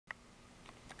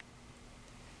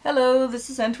Hello,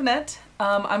 this is Antoinette.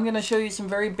 I'm going to show you some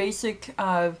very basic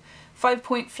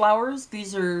 5-point flowers.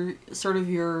 These are sort of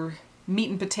your meat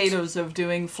and potatoes of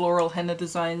doing floral henna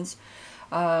designs.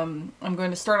 I'm going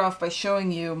to start off by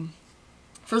showing you,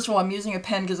 first of all, I'm using a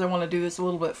pen because I want to do this a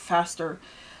little bit faster.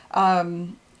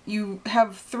 You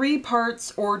have 3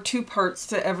 parts or 2 parts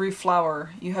to every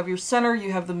flower. You have your center,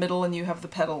 you have the middle, and you have the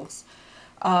petals.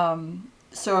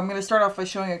 So I'm going to start off by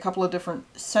showing a couple of different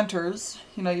centers.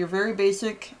 You know, you're very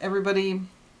basic. Everybody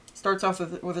starts off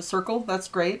with a circle. That's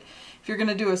great. If you're going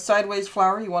to do a sideways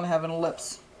flower, you want to have an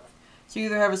ellipse. So you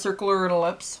either have a circle or an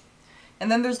ellipse. And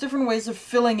then there's different ways of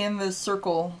filling in this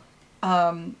circle.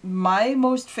 My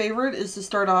most favorite is to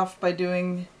start off by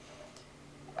doing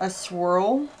a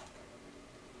swirl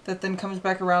that then comes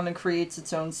back around and creates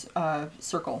its own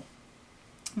circle.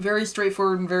 Very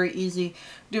straightforward and very easy.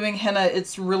 Doing henna,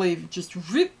 it's really just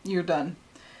rip, you're done.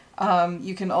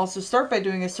 You can also start by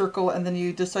doing a circle and then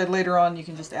you decide later on you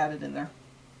can just add it in there.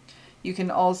 You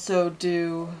can also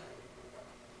do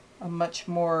a much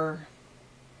more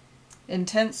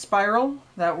intense spiral.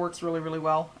 That works really, really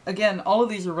well. Again, all of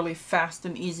these are really fast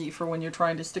and easy for when you're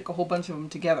trying to stick a whole bunch of them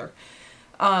together.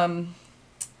 So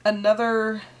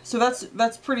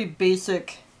that's pretty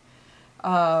basic.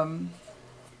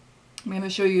 I'm going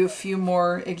to show you a few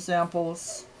more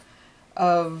examples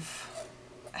of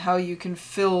how you can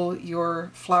fill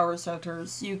your flower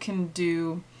centers. You can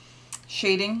do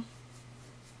shading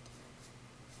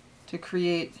to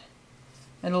create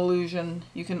an illusion.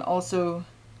 You can also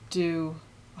do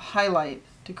a highlight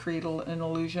to create an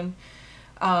illusion.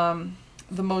 The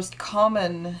most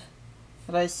common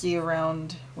that I see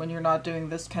around when you're not doing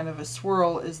this kind of a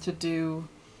swirl is to do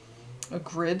a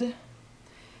grid.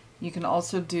 You can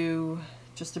also do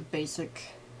just a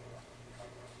basic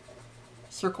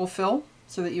circle fill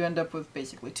so that you end up with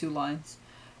basically 2 lines.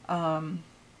 Or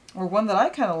one that I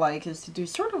kind of like is to do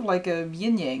sort of like a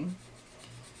yin-yang.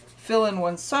 Fill in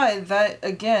one side. That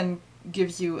again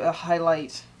gives you a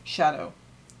highlight shadow.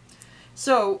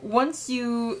 So once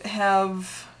you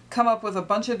have come up with a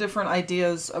bunch of different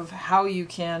ideas of how you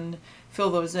can fill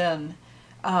those in,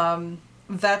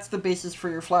 that's the basis for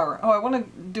your flower. Oh, I want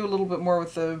to do a little bit more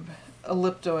with the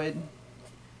elliptoid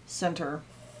center.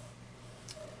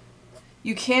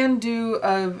 You can do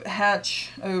a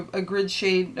hatch, a grid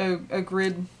shade, a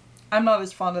grid. I'm not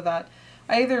as fond of that.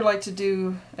 I either like to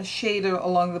do a shade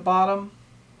along the bottom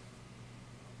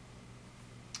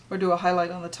or do a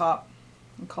highlight on the top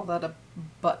and call that a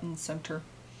button center.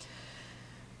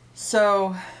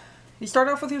 So you start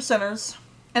off with your centers.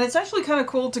 And it's actually kind of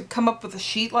cool to come up with a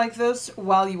sheet like this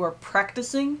while you are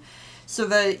practicing so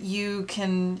that you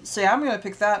can say, I'm going to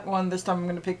pick that one this time, I'm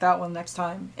going to pick that one next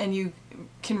time. And you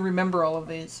can remember all of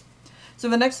these. So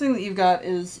the next thing that you've got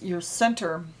is your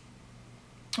center.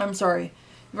 I'm sorry,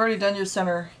 you've already done your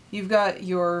center. You've got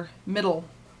your middle.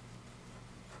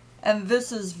 And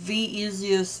this is the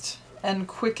easiest and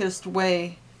quickest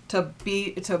way to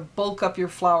bulk up your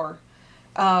flower.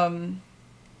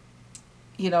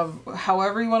 You know,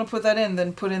 however you want to put that in,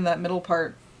 then put in that middle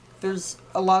part. There's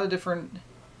a lot of different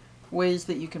ways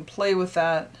that you can play with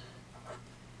that.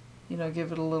 You know,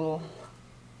 give it a little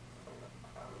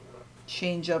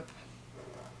change up.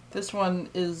 This one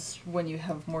is when you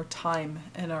have more time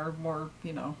and are more,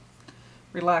 you know,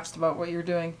 relaxed about what you're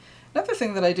doing. Another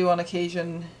thing that I do on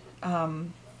occasion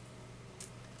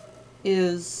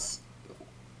is,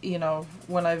 you know,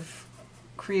 when I've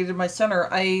created my center,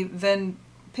 I then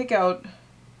pick out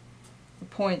the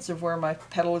points of where my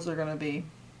petals are going to be.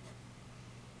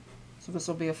 So this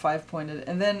will be a 5-pointed.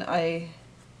 And then I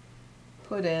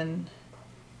put in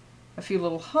a few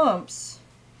little humps.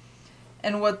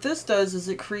 And what this does is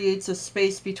it creates a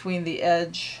space between the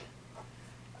edge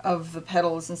of the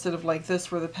petals instead of like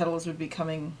this where the petals would be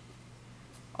coming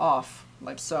off,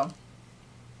 like so.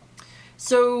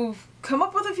 So come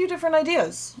up with a few different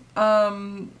ideas.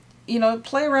 You know,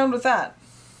 play around with that.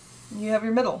 You have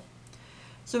your middle.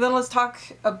 So then let's talk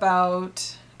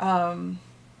about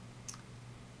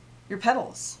your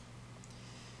petals.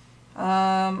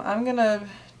 I'm going to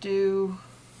do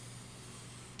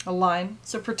a line.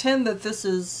 So pretend that this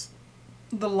is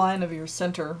the line of your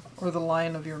center or the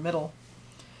line of your middle.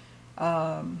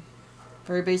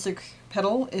 Very basic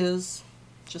petal is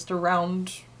just a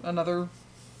round, another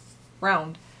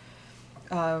round.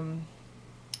 The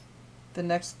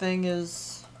next thing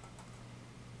is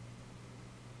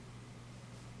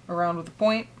around with a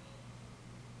point.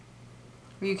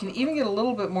 You can even get a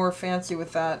little bit more fancy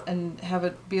with that and have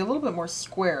it be a little bit more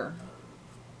square.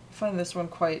 I find this one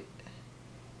quite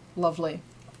lovely.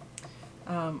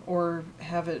 Or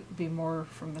have it be more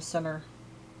from the center.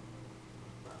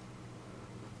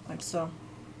 like so.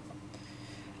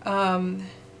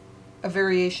 A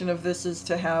variation of this is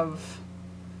to have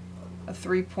a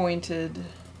 3-pointed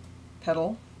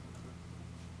petal,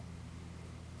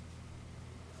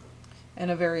 and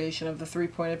a variation of the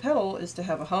 3-pointed petal is to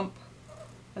have a hump,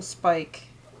 a spike,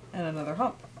 and another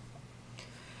hump.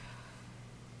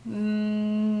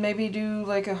 Maybe do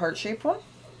like a heart-shaped one.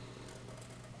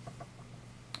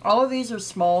 All of these are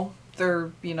small.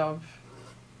 They're, you know,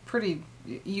 pretty,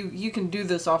 you can do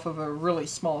this off of a really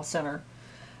small center.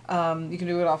 You can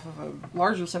do it off of a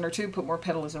larger center too, put more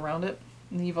petals around it.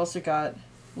 And you've also got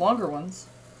longer ones.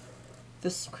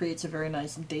 This creates a very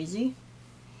nice daisy.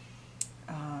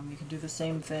 You can do the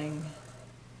same thing,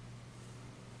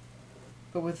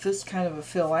 but with this kind of a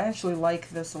fill. I actually like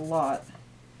this a lot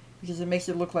because it makes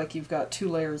it look like you've got 2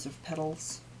 layers of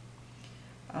petals.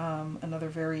 Another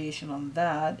variation on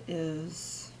that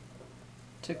is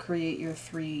to create your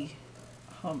 3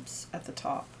 humps at the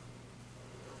top.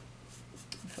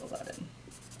 Fill that in.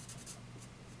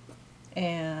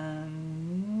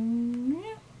 And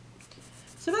yeah.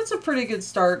 So that's a pretty good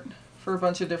start for a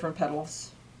bunch of different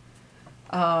petals.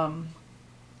 So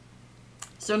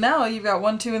now you've got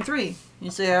 1, 2, and 3.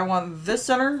 You say, I want this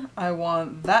center, I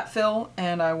want that fill,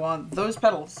 and I want those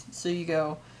petals. So you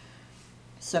go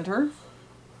center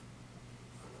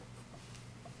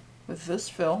with this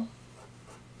fill.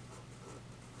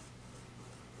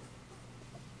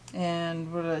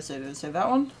 And what did I say? Did I say that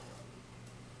one?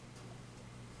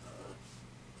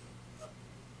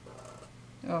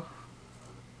 Oh,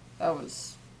 that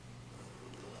was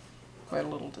quite a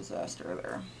little disaster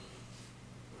there.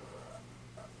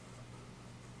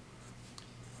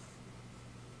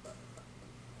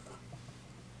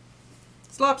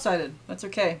 It's lopsided. That's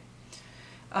okay.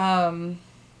 Thing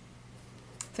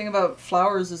about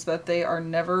flowers is that they are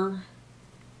never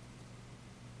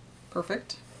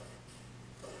perfect.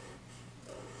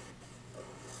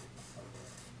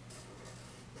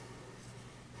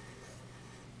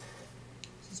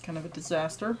 This is kind of a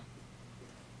disaster.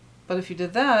 But if you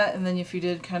did that, and then if you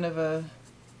did kind of a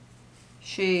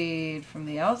shade from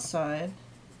the outside,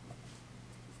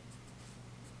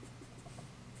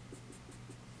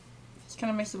 just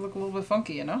kind of makes it look a little bit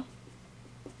funky, you know?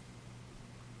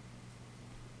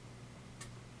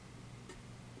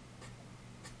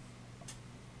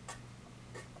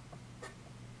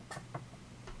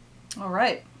 All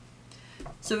right.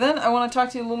 So then I want to talk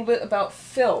to you a little bit about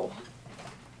fill.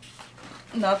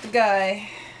 Not the guy.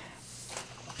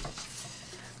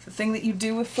 The thing that you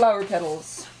do with flower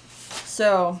petals.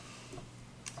 So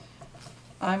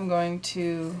I'm going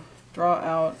to draw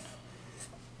out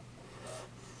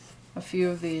a few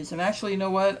of these. And actually, you know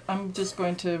what? I'm just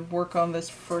going to work on this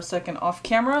for a second off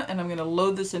camera, and I'm going to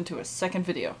load this into a second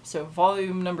video. So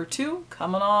volume number 2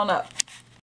 coming on up.